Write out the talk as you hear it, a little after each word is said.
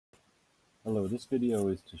Hello, this video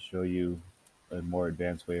is to show you a more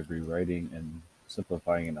advanced way of rewriting and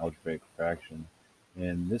simplifying an algebraic fraction.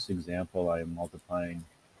 In this example, I am multiplying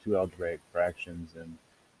two algebraic fractions, and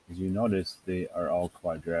as you notice, they are all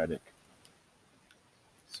quadratic.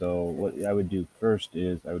 So what I would do first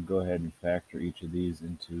is I would go ahead and factor each of these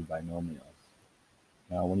into binomials.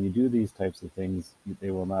 Now, when you do these types of things, they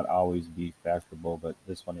will not always be factorable, but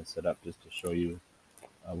this one is set up just to show you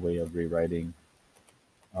a way of rewriting.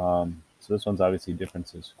 So this one's obviously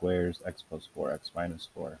difference of squares, x plus 4, x minus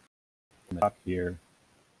 4. On the top here,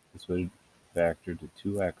 this would factor to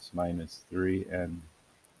 2x minus 3 and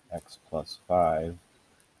x plus 5.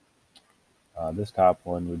 This top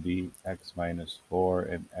one would be x minus 4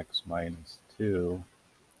 and x minus 2.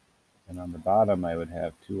 And on the bottom, I would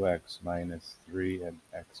have 2x minus 3 and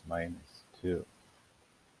x minus 2.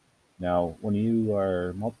 Now, when you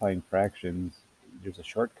are multiplying fractions, there's a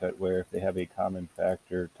shortcut where if they have a common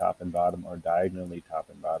factor top and bottom or diagonally top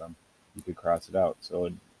and bottom, you could cross it out. So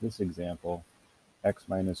in this example, x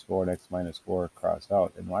minus 4 and x minus 4 cross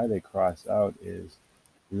out. And why they cross out is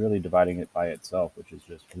you're really dividing it by itself, which is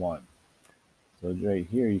just 1. So right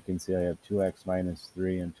here you can see I have 2x minus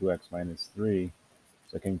 3 and 2x minus 3.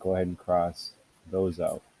 So I can go ahead and cross those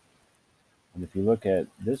out. And if you look at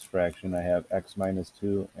this fraction, I have x minus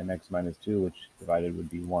 2 and x minus 2, which divided would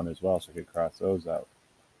be 1 as well, so I could cross those out.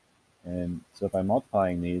 And so if I'm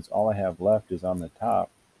multiplying these, all I have left is on the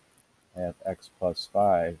top, I have x plus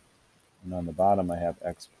 5, and on the bottom I have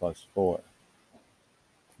x plus 4.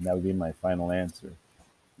 And that would be my final answer.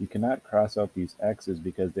 You cannot cross out these x's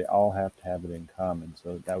because they all have to have it in common,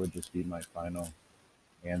 so that would just be my final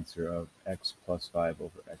answer of x plus 5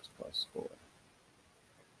 over x plus 4.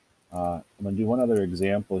 I'm going to do one other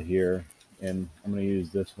example here, and I'm going to use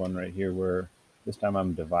this one right here where this time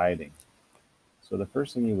I'm dividing. So the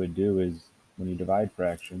first thing you would do is when you divide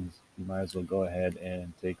fractions, you might as well go ahead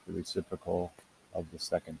and take the reciprocal of the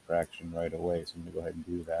second fraction right away. So I'm going to go ahead and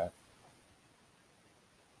do that.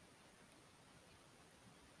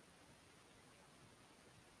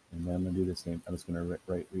 And then I'm going to do the same. I'm just going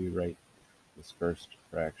to rewrite this first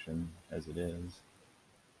fraction as it is.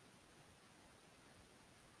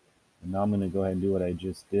 And now I'm going to go ahead and do what I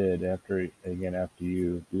just did. After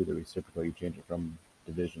you do the reciprocal, you change it from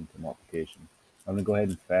division to multiplication. I'm going to go ahead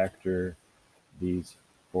and factor these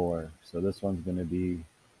 4. So this one's going to be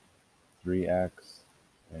 3x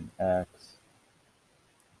and x.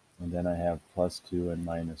 And then I have plus 2 and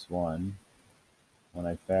minus 1. When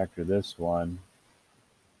I factor this one,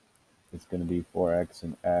 it's going to be 4x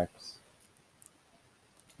and x.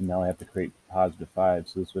 And now I have to create positive 5,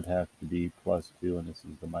 so this would have to be plus 2, and this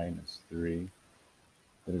is the minus 3. I'm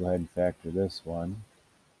going to go ahead and factor this one.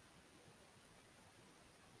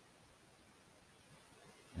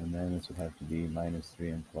 And then this would have to be minus 3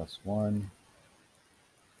 and plus 1.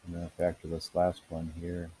 I'm going to factor this last one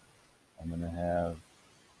here. I'm going to have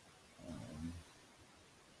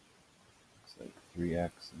looks like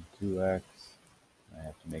 3x and 2x. I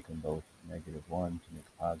have to make them both negative 1 to make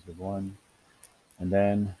a positive 1. And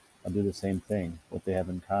then I'll do the same thing, what they have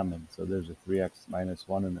in common. So there's a 3x minus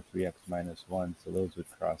 1 and a 3x minus 1, so those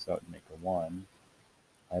would cross out and make a 1.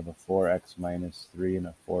 I have a 4x minus 3 and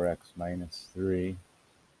a 4x minus 3.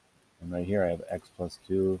 And right here I have x plus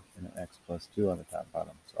 2 and an x plus 2 on the top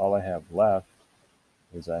bottom. So all I have left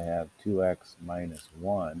is I have 2x minus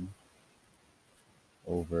 1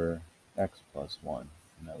 over x plus 1,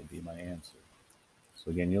 and that would be my answer. So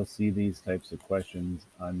again, you'll see these types of questions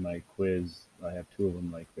on my quiz. I have 2 of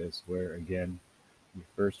them like this, where again, you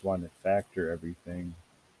first want to factor everything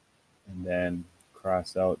and then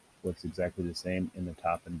cross out what's exactly the same in the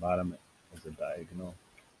top and bottom as a diagonal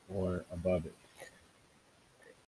or above it.